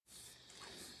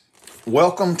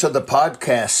Welcome to the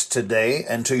podcast today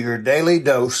and to your daily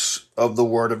dose of the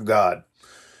Word of God.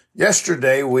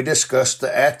 Yesterday, we discussed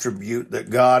the attribute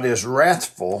that God is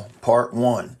wrathful, part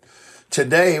 1.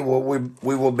 Today, we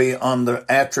will be on the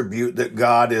attribute that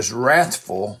God is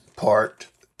wrathful, part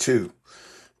 2.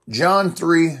 John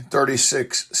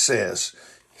 3:36 says,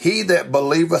 "He that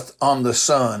believeth on the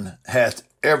Son hath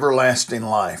everlasting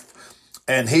life,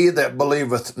 and he that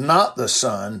believeth not the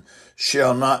Son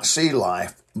shall not see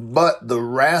life, but the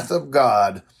wrath of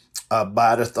God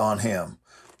abideth on him."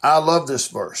 I love this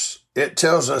verse. It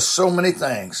tells us so many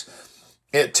things.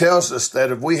 It tells us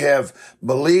that if we have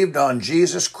believed on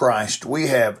Jesus Christ, we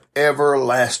have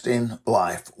everlasting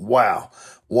life. Wow,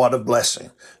 what a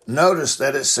blessing. Notice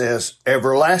that it says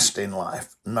everlasting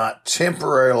life, not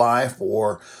temporary life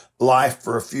or life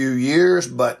for a few years,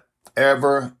 but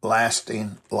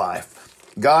everlasting life.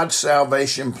 God's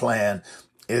salvation plan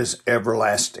is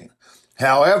everlasting.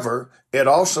 However, it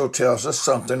also tells us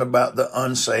something about the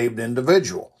unsaved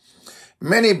individual.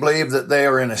 Many believe that they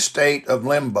are in a state of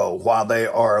limbo while they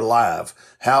are alive.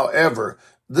 However,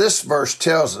 this verse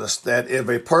tells us that if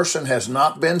a person has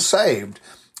not been saved,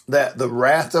 that the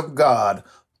wrath of God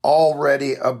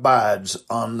already abides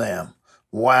on them.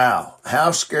 Wow,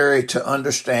 how scary to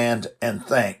understand and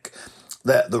think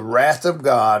that the wrath of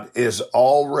God is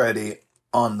already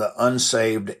on the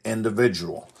unsaved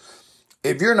individual.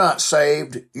 If you're not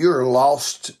saved, you're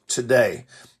lost today.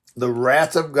 The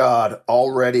wrath of God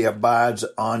already abides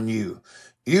on you.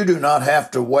 You do not have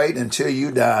to wait until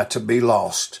you die to be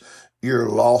lost. You're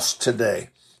lost today.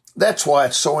 That's why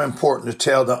it's so important to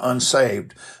tell the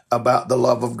unsaved about the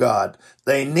love of God.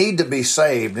 They need to be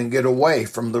saved and get away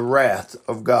from the wrath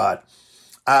of God.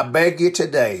 I beg you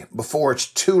today, before it's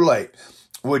too late,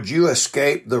 would you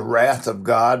escape the wrath of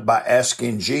God by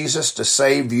asking Jesus to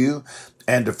save you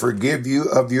and to forgive you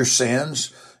of your sins?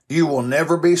 You will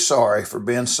never be sorry for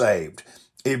being saved.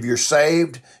 If you're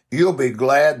saved, you'll be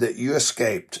glad that you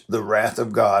escaped the wrath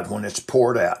of God when it's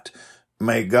poured out.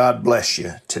 May God bless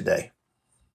you today.